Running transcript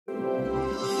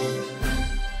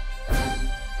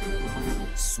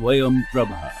Swayam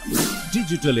Prabha.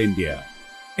 Digital India.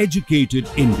 Educated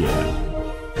India.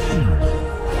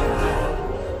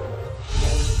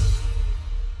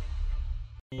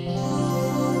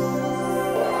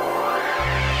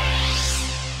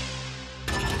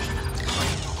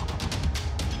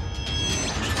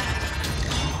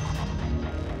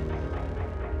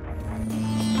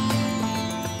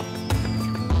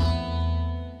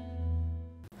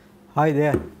 Hi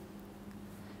there.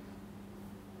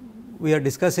 We are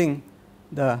discussing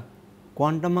the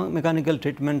quantum mechanical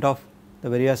treatment of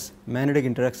the various magnetic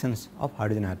interactions of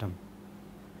hydrogen atom.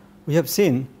 We have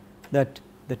seen that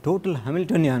the total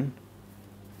Hamiltonian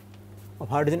of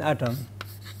hydrogen atom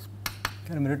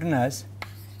can be written as,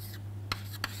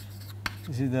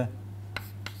 this is the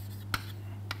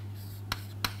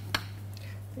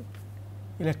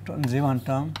electron Z1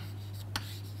 term,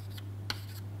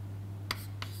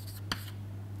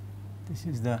 this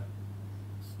is the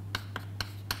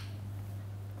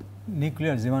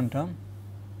nuclear Z1 term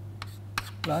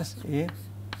plus A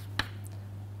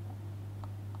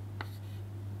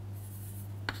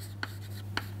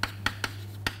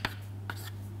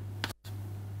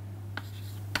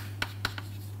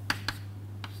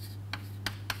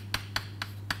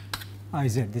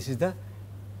IZ. This is the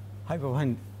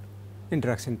hyperfine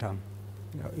interaction term.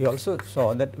 You also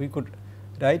saw that we could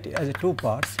write as a two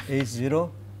parts H0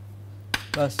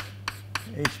 plus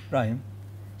H prime.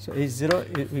 So,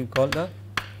 H0 we call the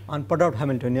unperturbed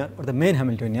Hamiltonian or the main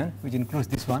Hamiltonian, which includes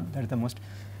this one, that is the most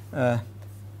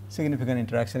significant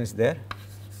interaction is there.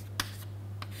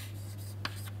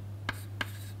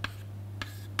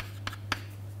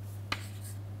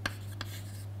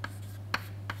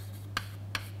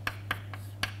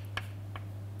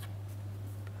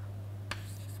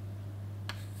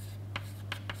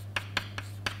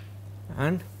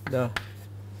 And the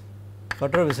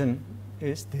perturbation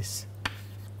is this.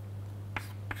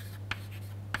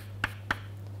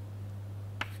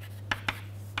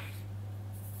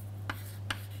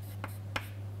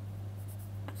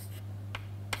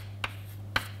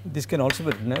 This can also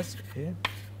be written as A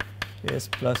S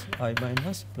plus I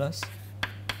minus plus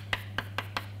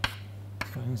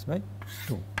times by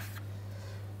 2.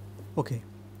 Okay.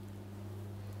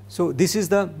 So, this is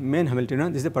the main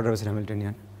Hamiltonian, this is the perturbation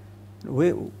Hamiltonian.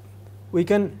 We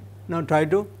can now try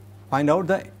to find out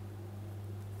the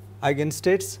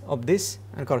eigenstates of this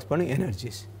and corresponding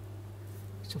energies.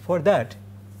 So, for that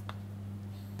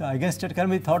the eigenstate can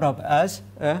be thought of as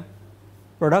a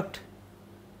product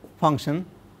function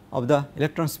of the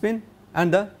electron spin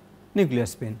and the nuclear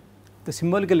spin. So,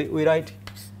 symbolically we write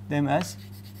them as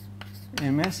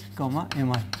ms comma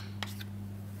mi,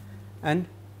 and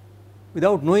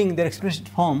without knowing their explicit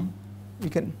form we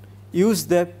can use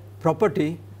the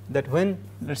property that when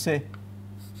let us say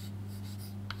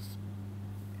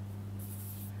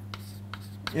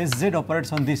Sz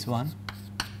operates on this one,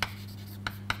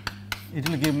 it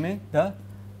will give me the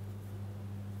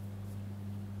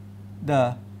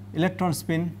electron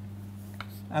spin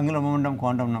angular momentum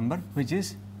quantum number, which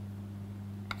is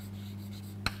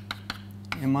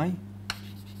mi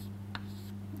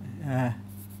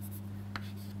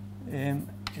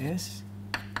ms,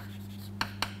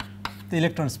 the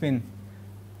electron spin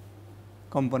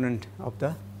component of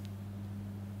the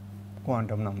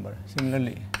quantum number.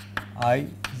 Similarly, I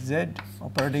z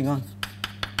operating on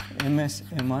ms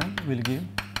mi will give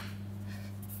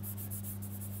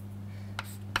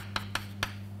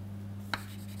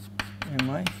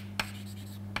mi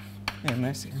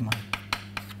ms mi.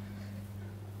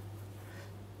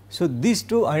 So, these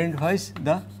two identifies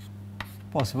the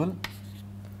possible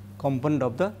component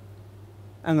of the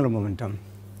angular momentum.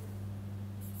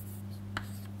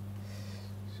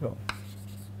 So,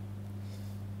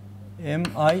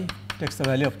 mi takes the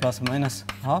value of plus minus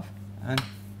half and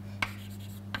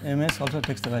ms also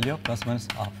takes the value of plus minus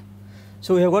half.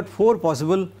 So, we have got 4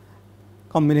 possible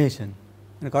combination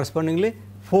and correspondingly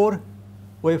 4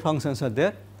 wave functions are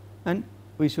there, and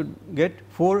we should get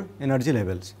 4 energy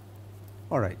levels.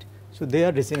 All right. So, they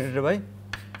are designated by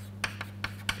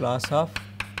plus half,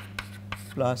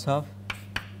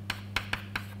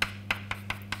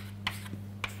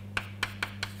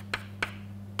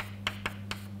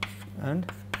 and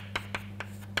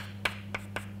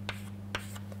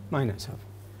minus half.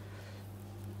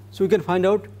 So, we can find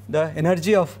out the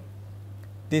energy of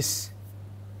this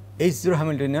H0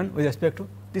 Hamiltonian with respect to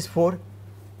these 4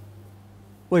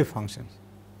 wave functions.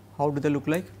 How do they look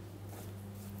like?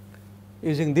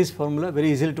 Using this formula,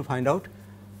 very easily to find out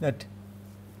that,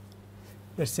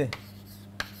 let us say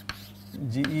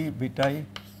GE beta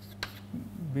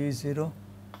B0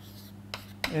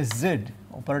 SZ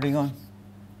operating on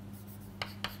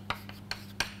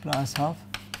plus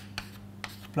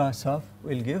half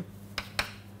will give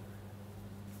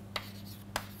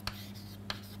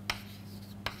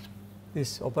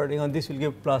this, operating on this will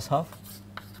give plus half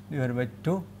divided by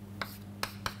 2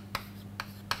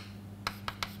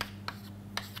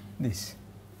 this.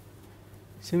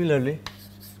 Similarly,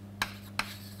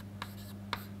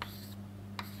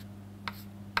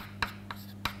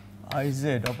 Iz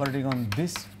operating on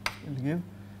this will give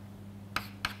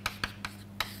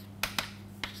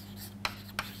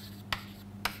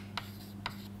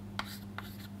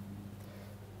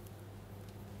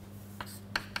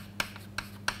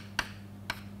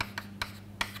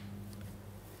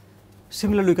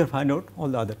similarly we can find out all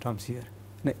the other terms here.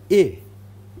 Now, A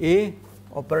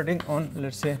operating on, let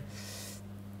us say,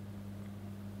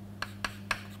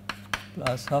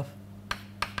 plus half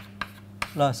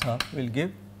will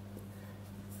give,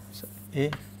 so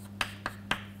A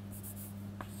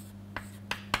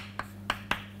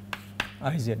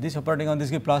Iz, this operating on this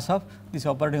gives plus half, this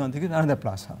operating on this gives another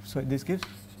plus half. So, this gives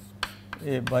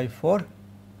A by 4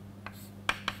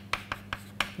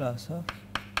 plus half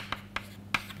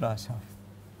plus half.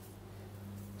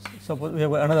 Suppose we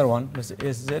have another one, let us say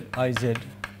Sz Iz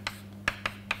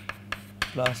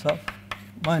plus half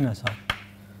minus half.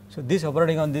 So, this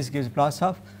operating on this gives plus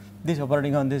half, this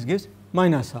operating on this gives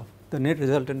minus half. The net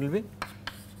resultant will be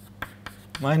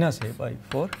minus A by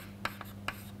 4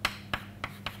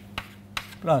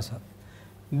 plus half.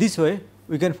 This way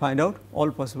we can find out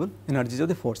all possible energies of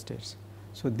the 4 states.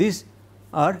 So, these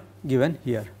are given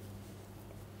here.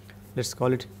 Let us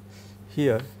call it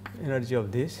here energy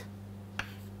of this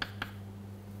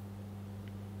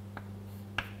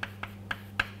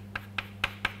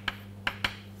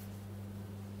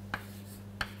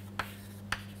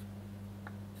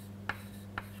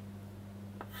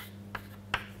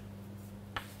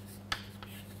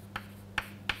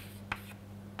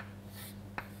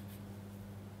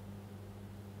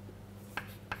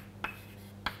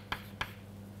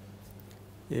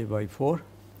A by 4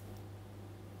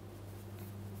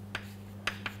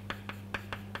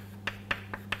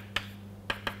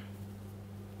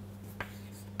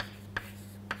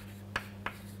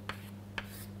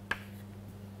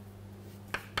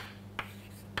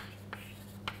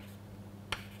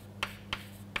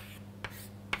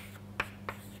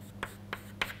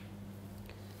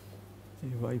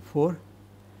 by 4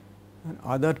 and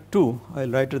other 2 I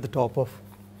will write at the top of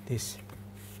this.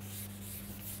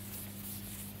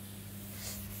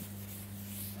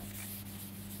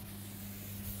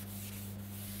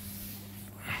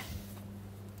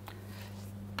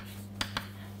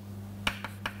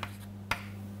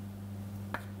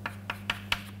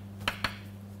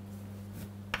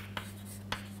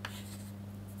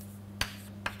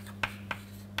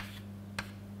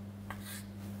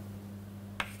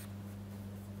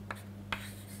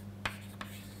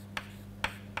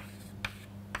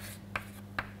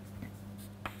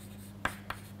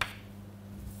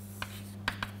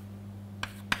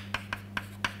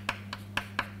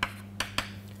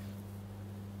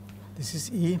 This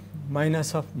is E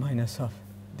minus of,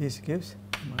 this gives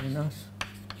minus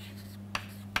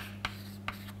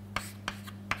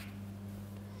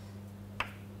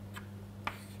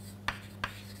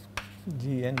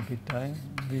Gn beta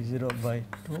B0 by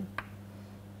 2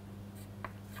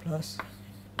 plus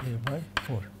A by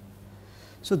 4.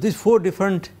 So, these 4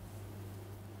 different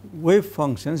wave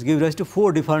functions give rise to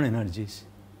 4 different energies,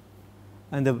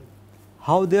 and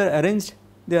how they are arranged?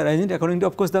 They are arranged according to,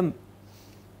 of course, the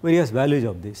various values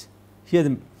of this.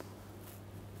 Here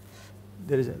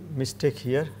there is a mistake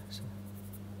here. So,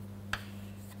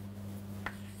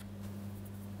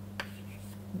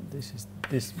 this is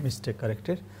this mistake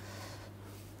corrected.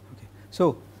 Okay.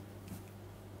 So,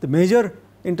 the major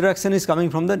interaction is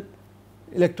coming from the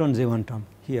electron Zeeman term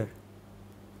here,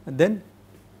 and then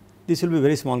this will be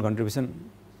very small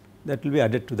contribution that will be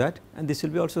added to that, and this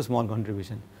will be also small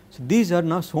contribution. So, these are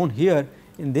now shown here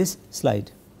in this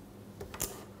slide.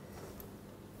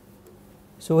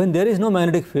 So, when there is no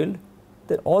magnetic field,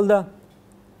 then all the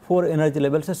 4 energy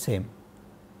levels are same.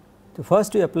 So,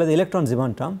 first we apply the electron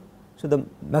Zeeman term. So, the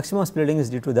maximum splitting is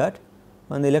due to that,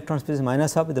 when the electron split is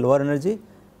minus half with the lower energy,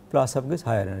 plus half gives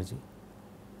higher energy,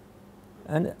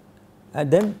 and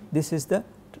then this is the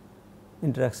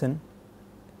interaction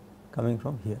coming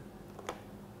from here.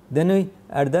 Then we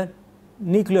add the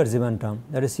nuclear Zeeman term,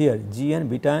 that is here Gn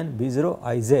beta n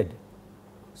B0 Iz.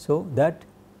 So, that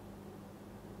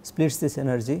splits this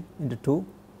energy into 2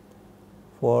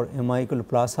 for Mi equal to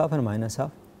plus half and minus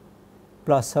half.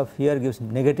 Plus half here gives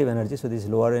negative energy, so this is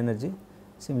lower energy.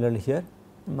 Similarly, here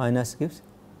minus gives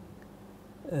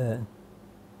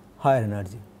higher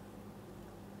energy.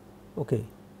 Okay.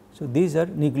 So, these are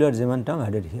nuclear Zeeman term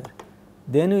added here.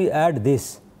 Then we add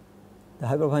this, the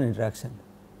hyperfine interaction.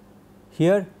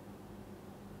 Here,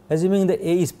 assuming the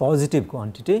A is positive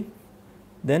quantity,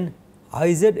 then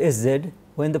IZSZ,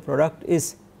 when the product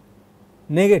is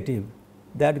negative,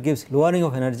 that gives lowering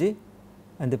of energy,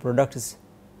 and the product is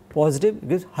positive, it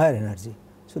gives higher energy.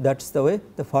 So, that is the way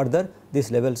the further these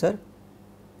levels are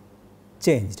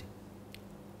changed.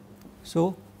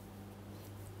 So,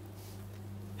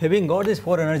 having got these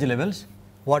 4 energy levels,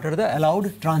 what are the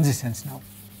allowed transitions now?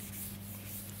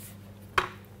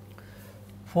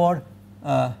 For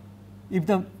if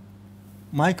the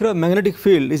micromagnetic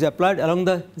field is applied along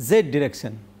the z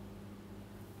direction,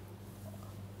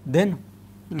 then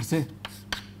let us say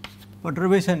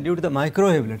perturbation due to the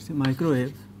microwave, let us say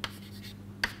microwave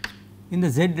in the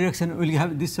z direction will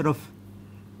have this sort of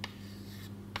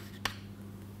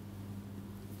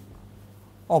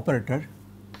operator.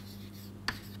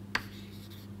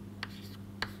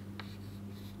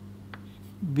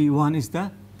 B1 is the,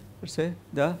 let us say,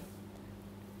 the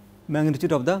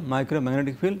magnitude of the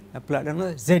micromagnetic field applied on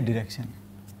the z direction.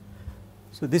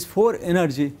 So, this 4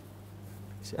 energy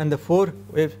and the 4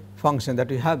 wave function that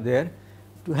we have there,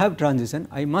 to have transition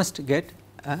I must get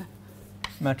a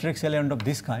matrix element of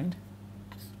this kind,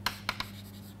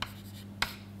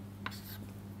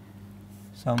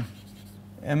 some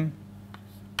M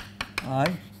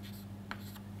I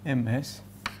M S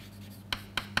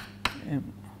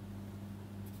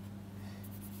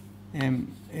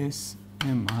M S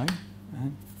M I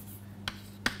and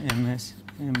M S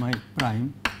M I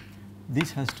prime.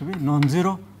 This has to be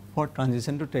non-zero for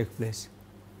transition to take place.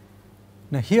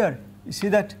 Now, here you see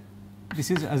that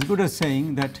this is as good as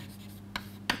saying that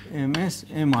M S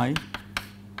M I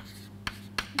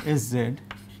S Z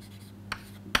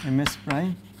M S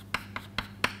prime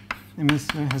M S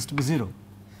has to be 0,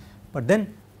 but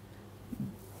then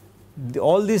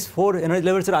all these 4 energy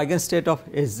levels are eigenstate of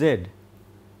S Z.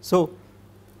 So,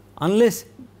 unless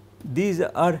these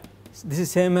are, this is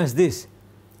same as this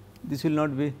will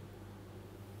not be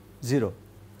 0.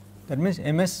 That means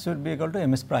Ms should be equal to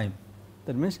Ms prime,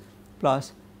 that means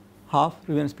plus half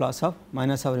remains plus half,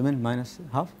 minus half remains minus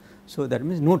half. So, that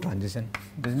means no transition,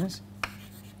 this means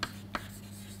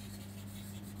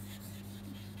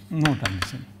no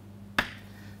transition.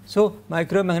 So,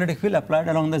 micromagnetic field applied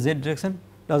along the z direction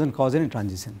does not cause any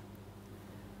transition.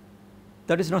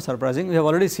 That is not surprising, we have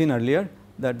already seen earlier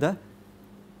that the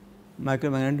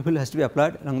micromagnetic field has to be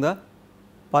applied along the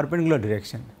perpendicular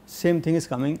direction. Same thing is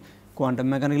coming quantum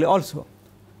mechanically also.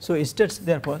 So, instead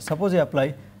therefore, suppose I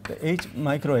apply the H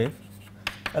microwave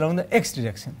along the x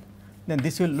direction, then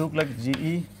this will look like G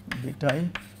E beta I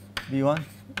B 1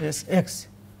 S x.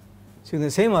 So, in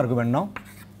the same argument now,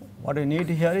 what we need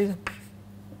here is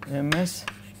M S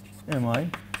M I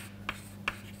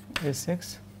S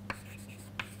x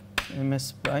M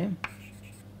S prime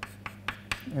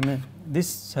M S,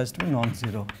 this has to be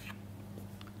non-zero.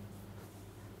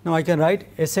 Now, I can write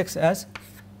S x as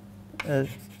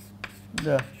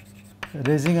the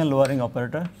raising and lowering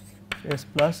operator S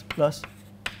plus plus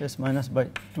S minus by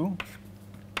 2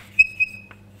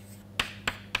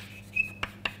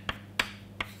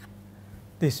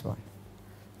 this one.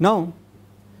 Now,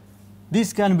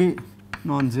 this can be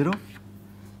non-zero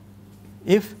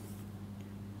if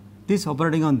this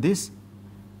operating on this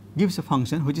gives a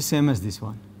function which is same as this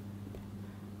one.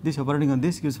 This operating on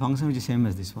this gives a function which is same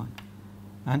as this one,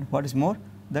 and what is more,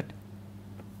 that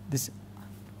this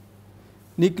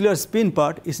nuclear spin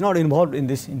part is not involved in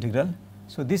this integral.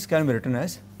 So, this can be written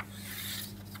as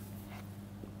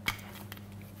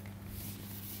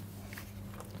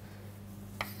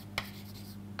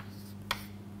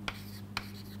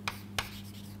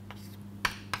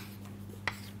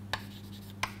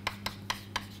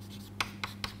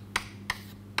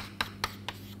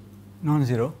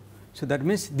non-zero. So, that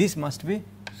means this must be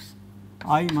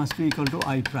I must be equal to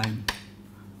I prime,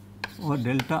 or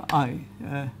delta I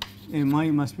M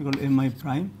I must be equal to M I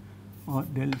prime, or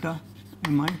delta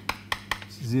M I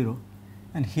 0,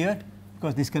 and here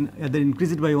because this can either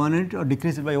increase it by 1 unit or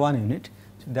decrease it by 1 unit.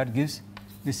 So, that gives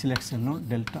this selection node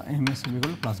delta M S will be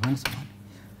equal to plus minus 1.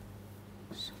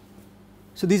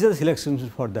 So, these are the selections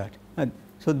for that, and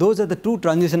so those are the 2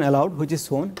 transition allowed which is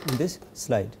shown in this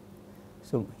slide.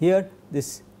 So, here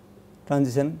this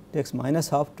transition takes minus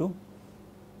half to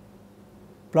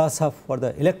plus half for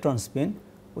the electron spin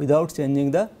without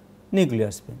changing the nuclear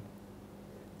spin.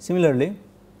 Similarly,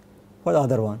 for the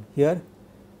other one, here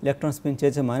electron spin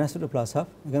changes minus 2 to plus half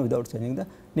again without changing the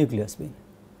nuclear spin.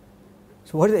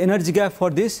 So, what is the energy gap for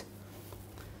this?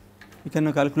 You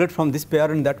can calculate from this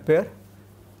pair and that pair.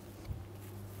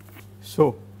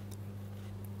 So,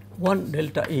 1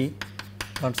 delta E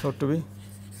turns out to be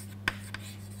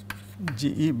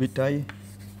GE beta I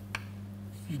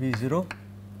B0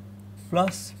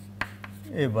 plus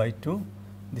A by 2.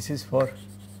 This is for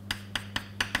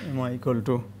mi equal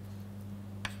to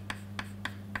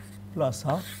plus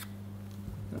half,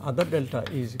 other delta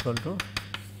E is equal to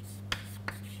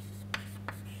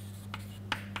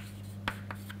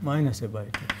minus A by 2.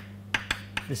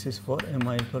 This is for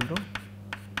mi equal to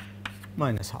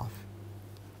minus half.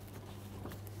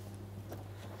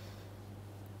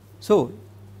 So,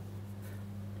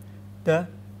 the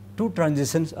two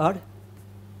transitions are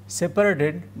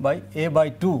separated by A by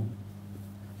 2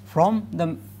 from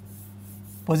the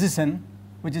position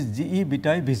which is GE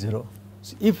beta I B0.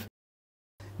 So, if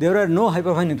there were no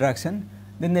hyperfine interaction,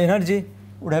 then the energy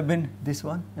would have been this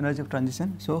one, energy of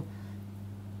transition. So,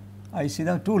 I see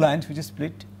the two lines which is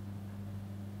split,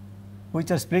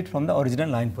 which are split from the original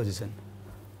line position.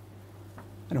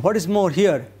 And what is more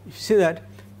here, you see that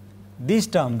this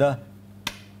term, the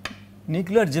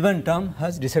nuclear given term,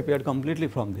 has disappeared completely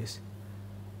from this.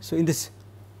 So, in this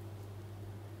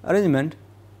arrangement,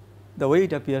 the way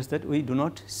it appears that we do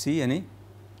not see any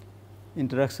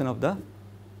interaction of the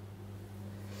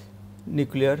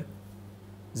nuclear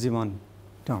Zeeman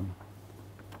term.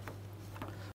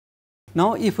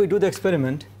 Now, if we do the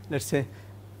experiment, let us say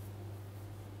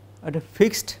at a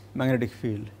fixed magnetic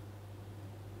field,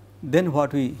 then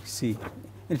what we see?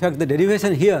 In fact, the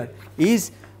derivation here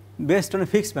is based on a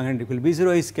fixed magnetic field.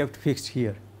 B0 is kept fixed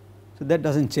here, so that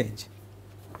does not change.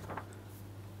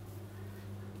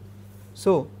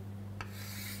 So,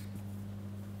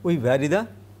 we vary the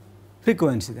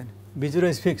frequency then. B0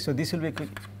 is fixed, so this will be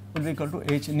equal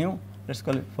to h nu. Let us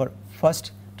call it for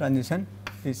first transition.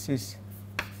 This is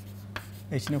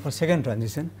h nu for second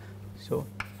transition. So,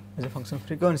 as a function of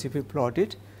frequency, if we plot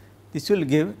it, this will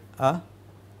give a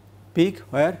peak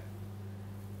where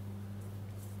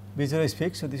B0 is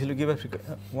fixed. So, this will give a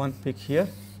one peak here,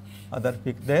 other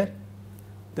peak there.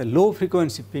 The low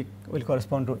frequency peak will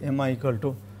correspond to mi equal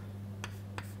to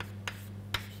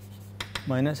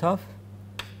minus half,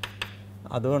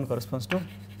 other one corresponds to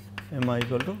mi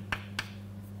equal to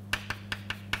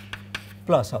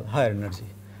plus half, higher energy.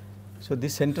 So,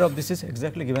 this center of this is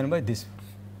exactly given by this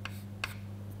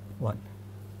one.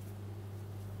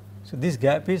 So, this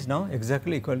gap is now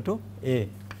exactly equal to A.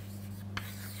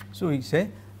 So, we say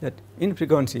that in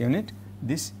frequency unit,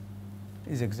 this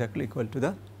is exactly equal to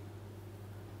the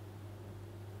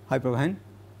hyperfine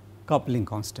coupling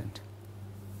constant,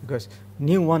 because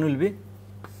nu 1 will be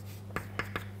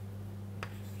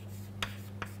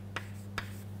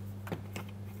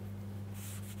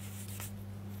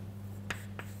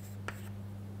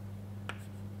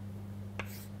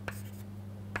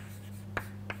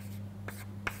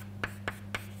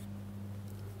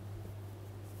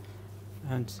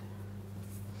and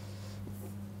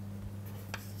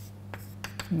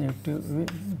nu 2 will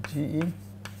be GE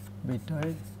beta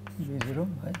I B0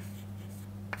 by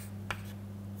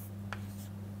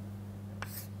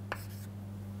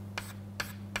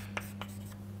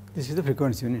this is the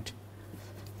frequency unit.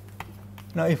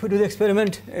 Now, if we do the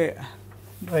experiment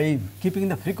by keeping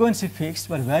the frequency fixed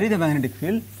but vary the magnetic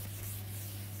field,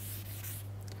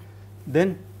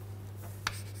 then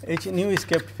h nu is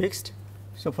kept fixed.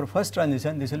 So, for first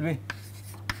transition, this will be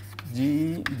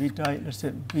GE beta I, let us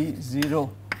say B0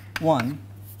 1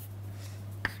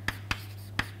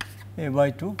 A by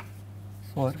 2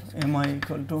 for mi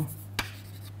equal to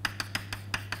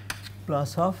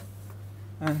plus half,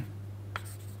 and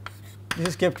this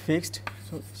is kept fixed.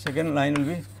 So, second line will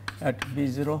be at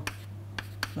B0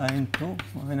 line 2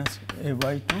 minus A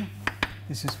by 2,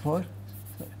 this is for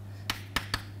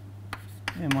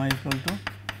mi equal to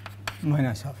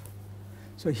minus half.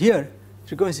 So, here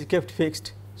frequency is kept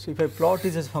fixed. So, if I plot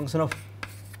this as a function of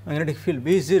magnetic field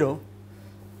B0,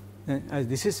 then as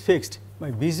this is fixed,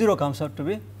 my B0 comes out to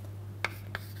be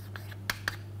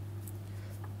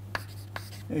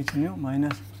h nu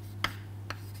minus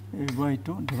A by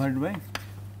 2 divided by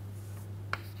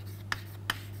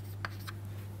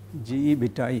GE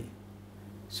beta I.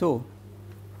 So,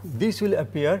 this will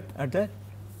appear at the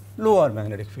lower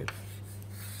magnetic field.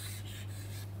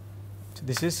 So,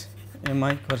 this is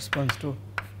mi corresponds to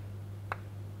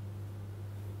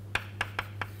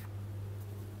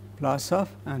plus half,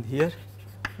 and here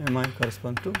mi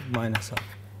corresponds to minus half.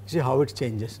 See how it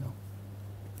changes now.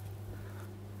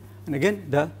 And again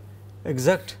the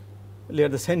exact near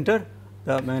the center,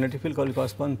 the magnetic field will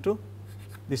correspond to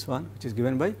this one, which is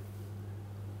given by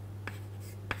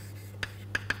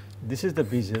this is the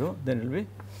B0, then it will be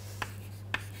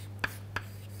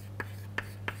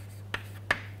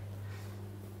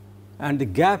and the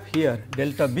gap here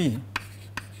delta B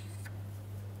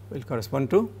will correspond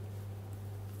to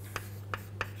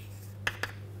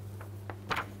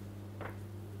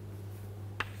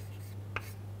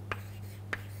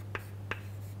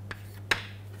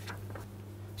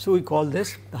so we call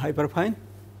this the hyperfine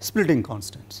splitting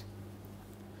constants.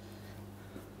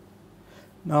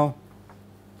 Now,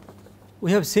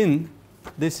 we have seen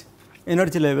this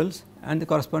energy levels and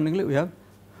correspondingly we have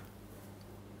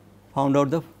found out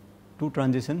the two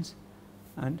transitions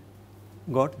and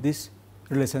got this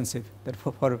relationship that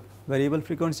for variable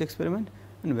frequency experiment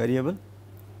and variable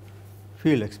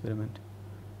field experiment.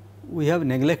 We have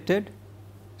neglected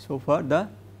so far the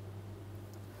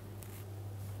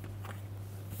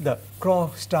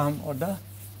cross term or the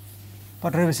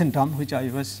perturbation term which I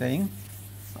was saying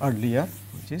earlier,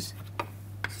 which is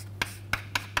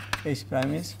H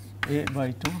prime is A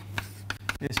by 2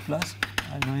 S plus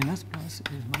I minus plus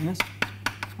S minus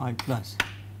I plus.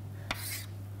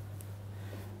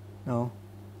 Now,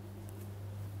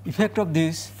 effect of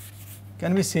this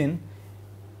can be seen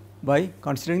by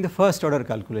considering the first order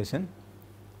calculation,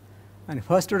 and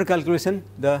first order calculation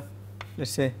the let us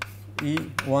say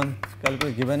E1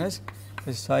 calculation given as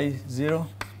psi 0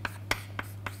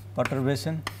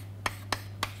 perturbation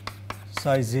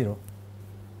psi 0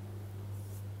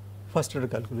 first order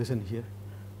calculation here.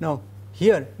 Now,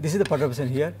 here this is the perturbation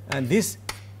here and these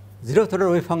 0th order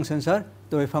wave functions are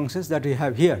the wave functions that we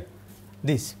have here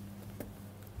this.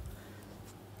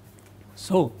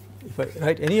 So, if I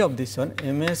write any of this one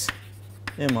ms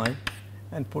mi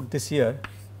and put this here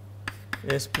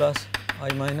s plus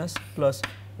I minus plus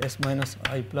s minus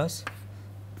I plus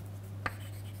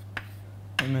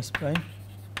ms prime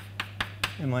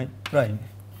mi prime.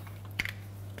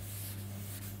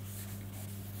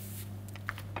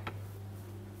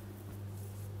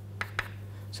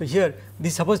 So, here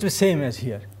this is supposed to be same as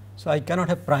here. So, I cannot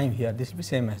have prime here, this will be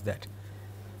same as that.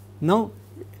 Now,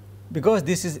 because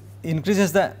this is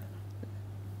increases the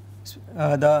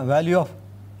value of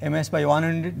ms by 1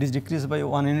 unit, this decreases by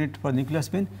 1 unit for nuclear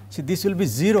spin. See, this will be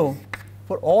 0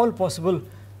 for all possible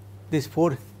these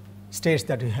 4 states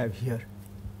that we have here.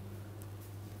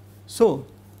 So,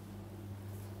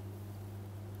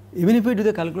 even if we do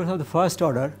the calculation of the first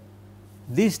order,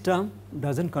 this term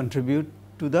does not contribute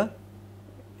to the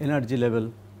energy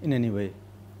level in any way,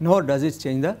 nor does it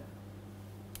change the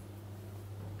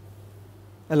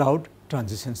allowed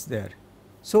transitions there.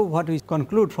 So, what we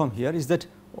conclude from here is that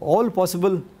all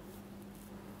possible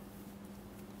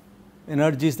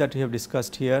energies that we have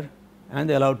discussed here and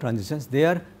the allowed transitions, they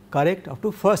are correct up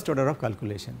to first order of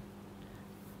calculation.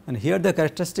 And here the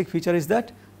characteristic feature is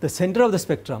that the center of the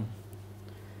spectrum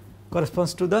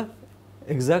corresponds to the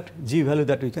exact G value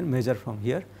that we can measure from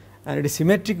here, and it is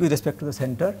symmetric with respect to the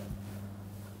center,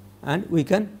 and we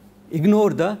can ignore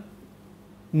the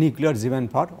nuclear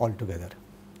Zeeman part altogether.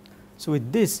 So,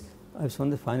 with this I have shown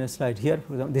the final slide here.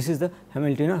 For example, this is the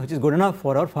Hamiltonian which is good enough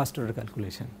for our first order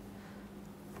calculation.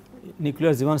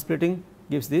 Nuclear Zeeman splitting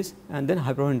gives this, and then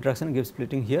hyperfine interaction gives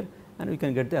splitting here, and we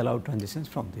can get the allowed transitions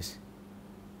from this.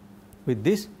 With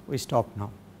this we stop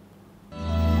now.